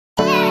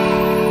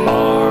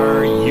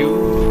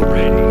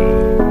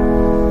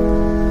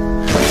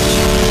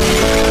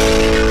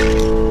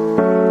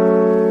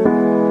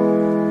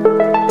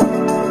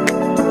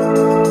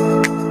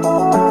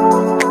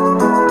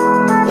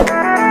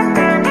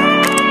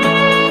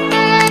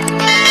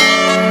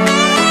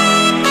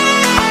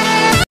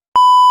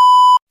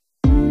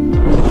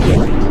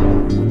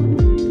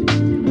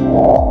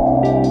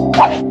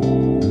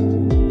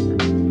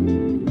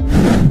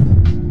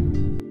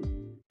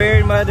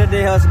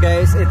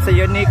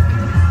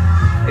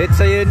it's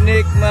a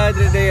unique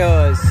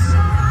Madridejos.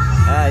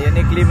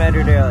 Uniquely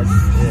Madridejos.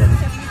 Yeah.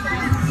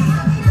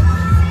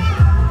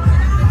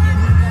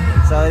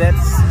 So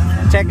let's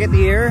check it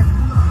here.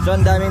 So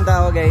ang daming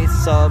tao guys,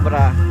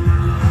 sobra.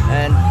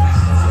 And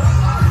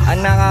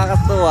ang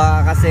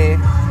nakakatuwa kasi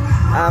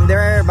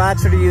there are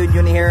batch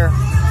reunion here.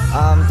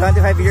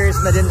 25 years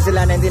na din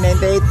sila,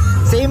 1998.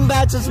 Same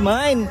batch as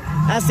mine.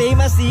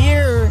 Same as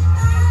here.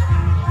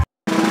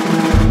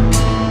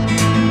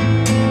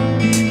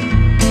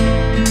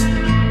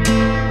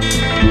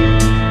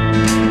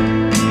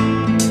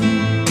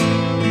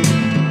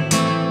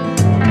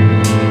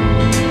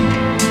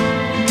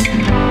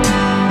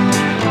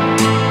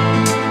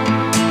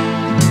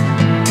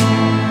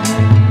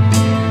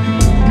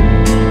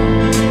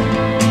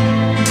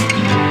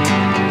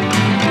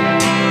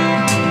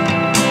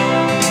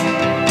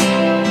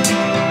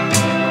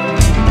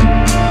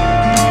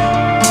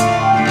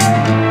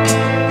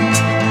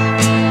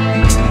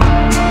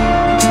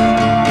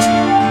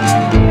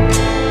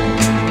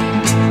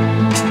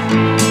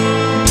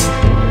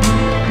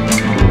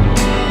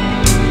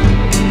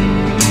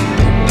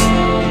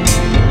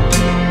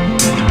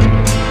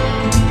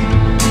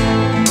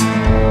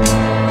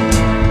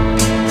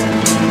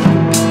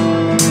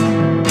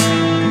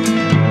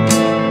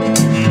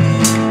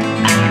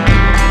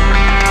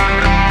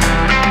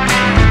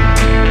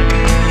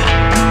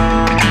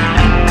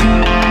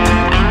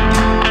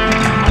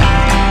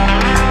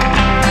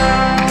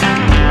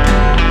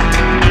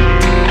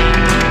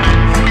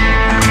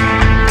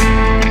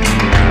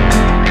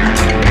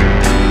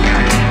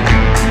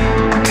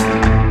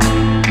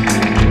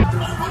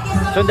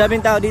 So,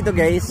 daming tao dito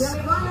guys.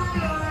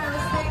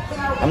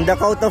 Ang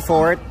Dakota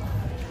Fort.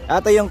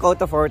 Ito yung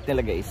Dakota Fort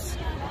nila guys.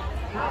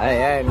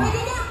 Ayan.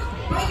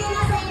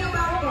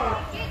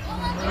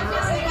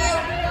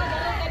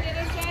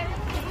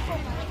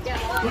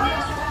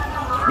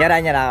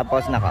 Nyara,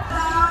 pause na ko.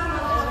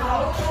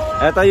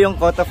 Ito yung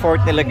Dakota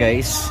Fort nila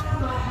guys.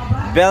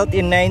 Built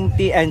in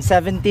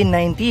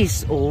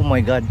 1790s. Oh my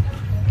god.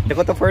 The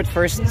Dakota Fort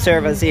first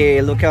served as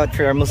a lookout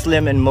for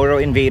Muslim and Moro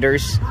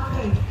invaders.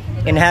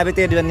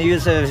 Inhabited when the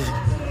use of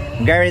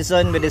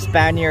garrison with the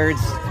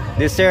Spaniards.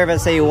 They serve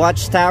as a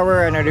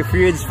watchtower and a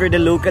refuge for the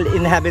local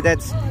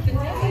inhabitants.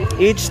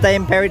 Each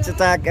time pirates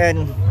attack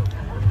and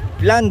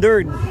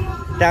plundered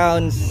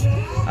towns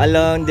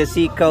along the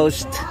sea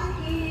coast,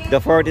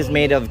 the fort is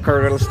made of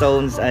coral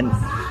stones and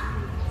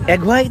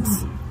egg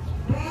whites,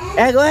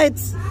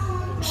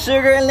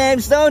 sugar and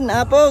limestone,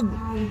 apog.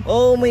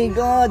 Oh my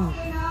god.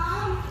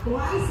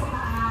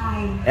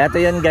 Ito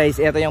yun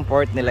guys, ito yung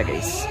fort nila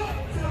guys.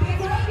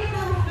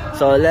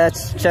 So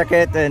let's check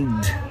it and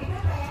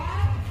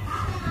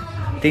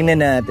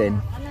tingnan natin.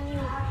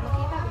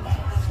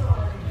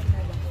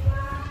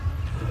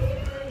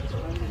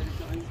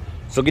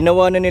 So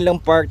ginawa na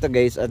nilang park to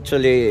guys.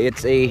 Actually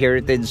it's a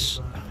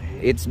heritage.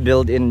 It's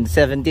built in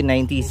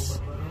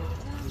 1790s.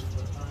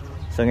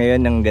 So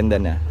ngayon ang ganda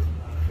na.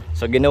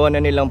 So ginawa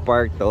na nilang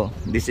park to.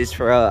 This is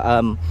for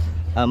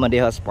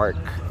Madridejos Park.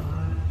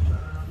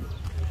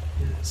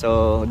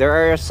 So there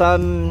are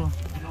some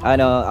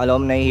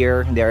alumni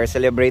here. They are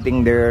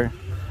celebrating their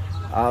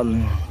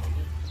ang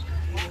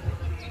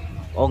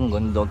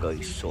ganda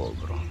guys,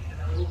 sobra.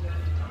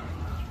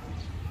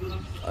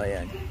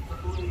 Ayan.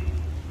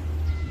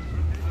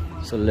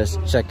 So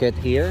let's check it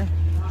here.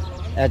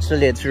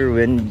 Actually it's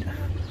ruined,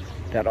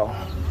 pero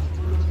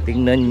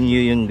tingnan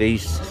nyo yun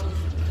guys.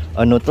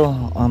 Ano to?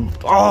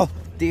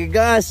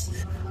 Tigas!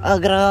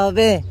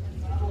 Grabe!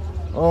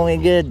 Oh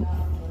my god,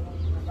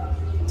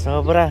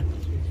 sobra.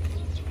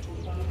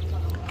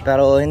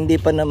 Pero hindi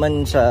pa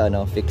naman sa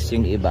fix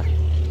yung iba.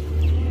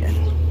 Yan.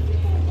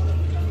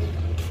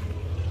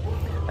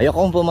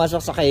 Ayokong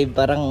pumasok sa cave,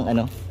 parang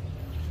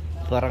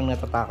parang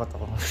natatakot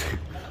ako.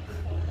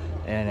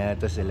 Ayan,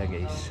 ito sila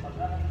guys.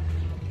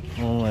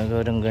 Oh my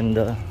god, ang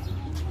ganda.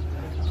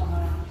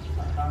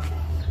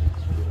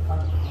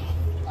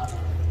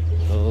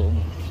 So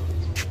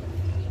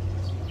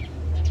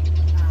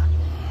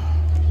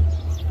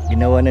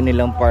ginawa na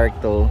nilang park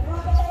to.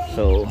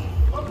 So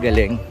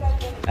galing.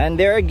 And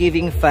they are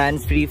giving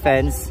fans, free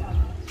fans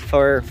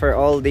for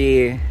all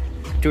the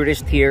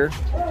tourists here.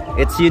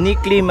 It's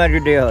uniquely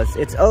Madridejos.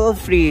 It's all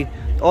free.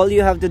 All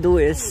you have to do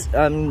is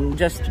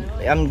just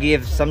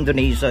give some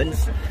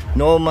donations.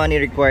 No money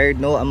required,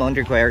 no amount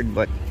required,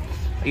 but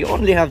you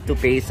only have to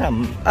pay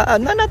some.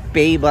 Not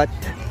pay, but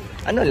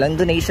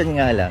donation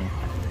nga lang.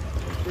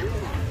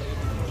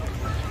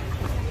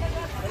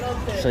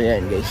 So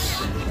yan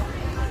guys.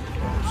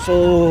 So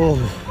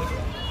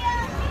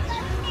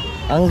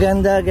ang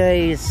ganda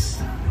guys.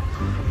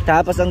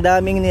 Tapos ang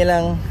daming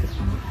nilang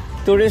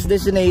tourist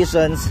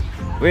destinations,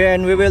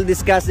 wherein we will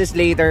discuss this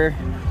later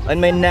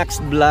on my next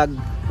vlog.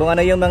 Kung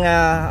ano yung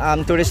mga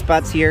tourist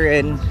spots here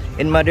in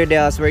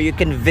Madridejos where you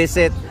can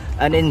visit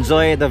and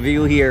enjoy the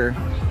view here.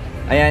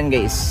 Ayan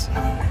guys.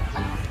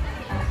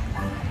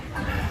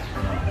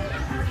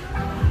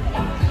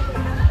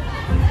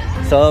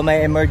 So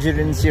may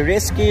emergency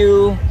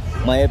rescue,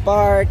 may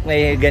park,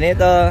 may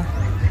ganito.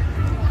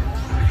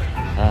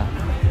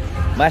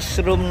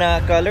 Mushroom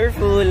na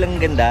colorful, ang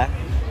ganda.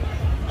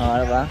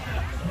 Diba?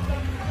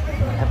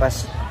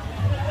 Tapos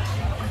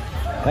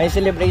may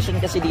celebration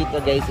kasi dito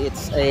guys.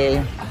 It's a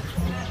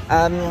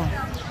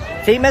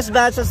famous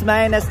batch of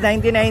mine as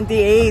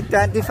 1998,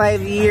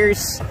 25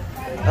 years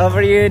of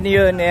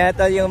reunion.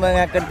 Ito yung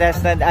mga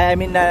contestant,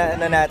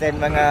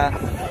 mga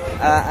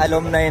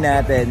alumni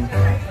natin.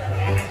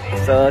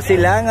 So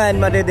Silangan,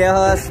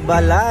 Madridejos,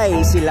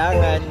 Balay,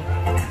 Silangan.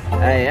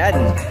 Ayan.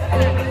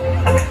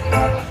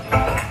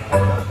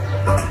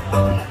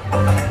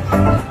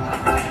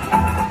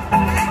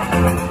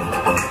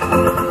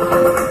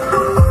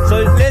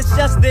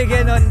 Just dig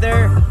in on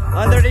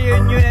the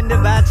reunion and the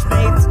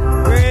batchmates,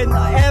 wherein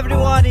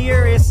everyone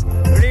here is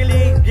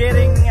really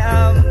getting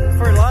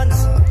for lunch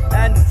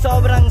and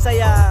sobrang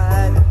saya.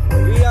 And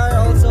we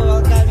are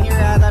also welcome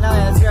here at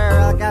we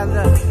are welcome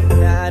to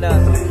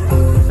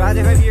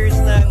 25 years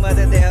ng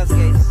Madridejos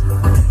guys.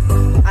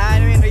 I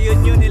mean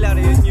reunion nila,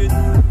 reunion.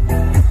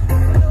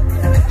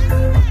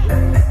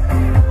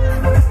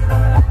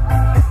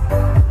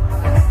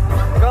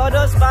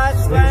 Godos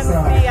batch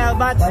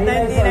 20, batch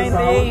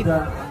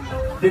 1998.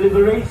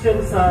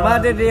 Deliberations sa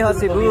Madridejos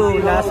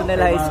Cebu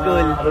National High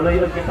School.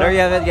 There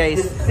you have it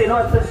guys.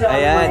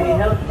 Ayan.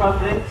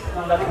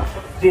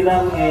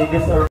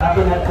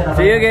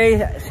 See you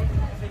guys.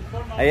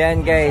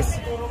 Ayan guys.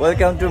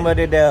 Welcome to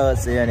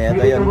Madridejos. Ayan,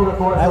 ito yun.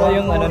 Ito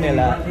yung ano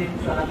nila.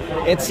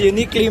 It's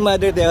uniquely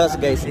Madridejos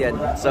guys. Yan.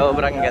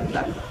 Sobrang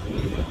ganda.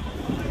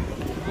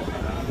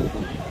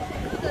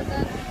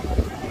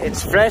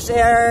 It's fresh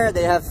air.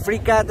 They have free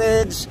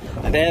cottage.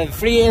 They have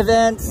free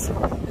events.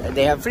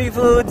 They have free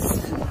foods.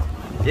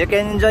 You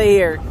can enjoy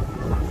here.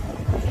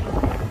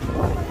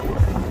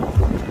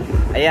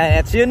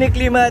 Ayan, it's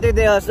uniquely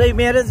Madridejos. Ay,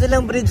 meron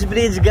silang bridge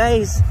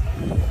guys.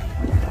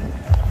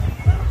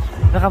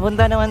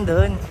 Nakapunta naman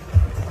doon.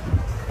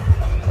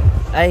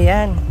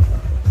 Ayan.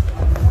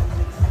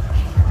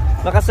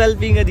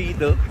 Makaselfie nga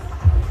dito.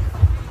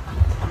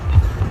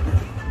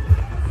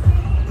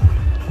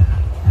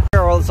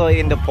 We're also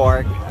in the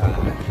park.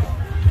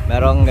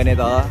 Merong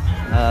ganito.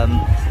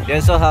 They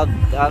also have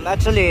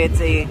actually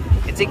it's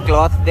a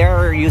cloth.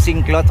 They're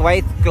using cloth,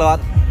 white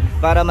cloth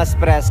para mas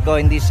presko,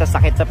 hindi siya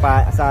sakit sa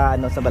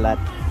balat.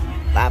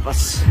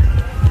 Tapos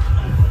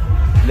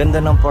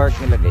ganda ng park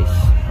nila guys.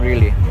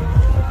 Really.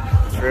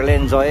 It's really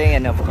enjoying,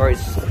 and of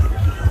course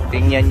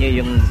tingnan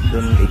niyo yung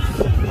dun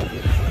guys.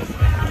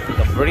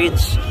 The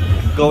bridge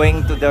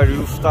going to the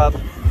rooftop.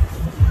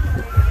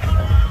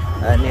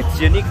 And it's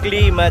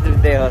uniquely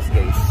Madridejos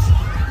guys.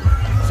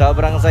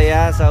 Sobrang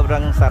saya,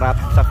 sobrang sarap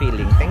sa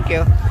feeling. Thank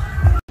you.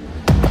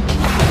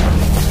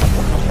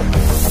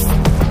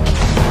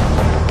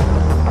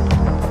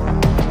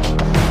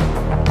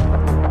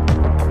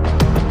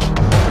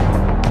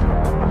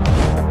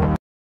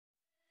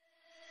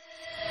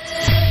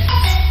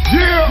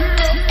 Yeah,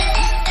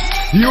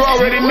 you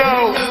already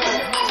know.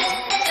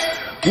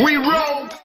 We run.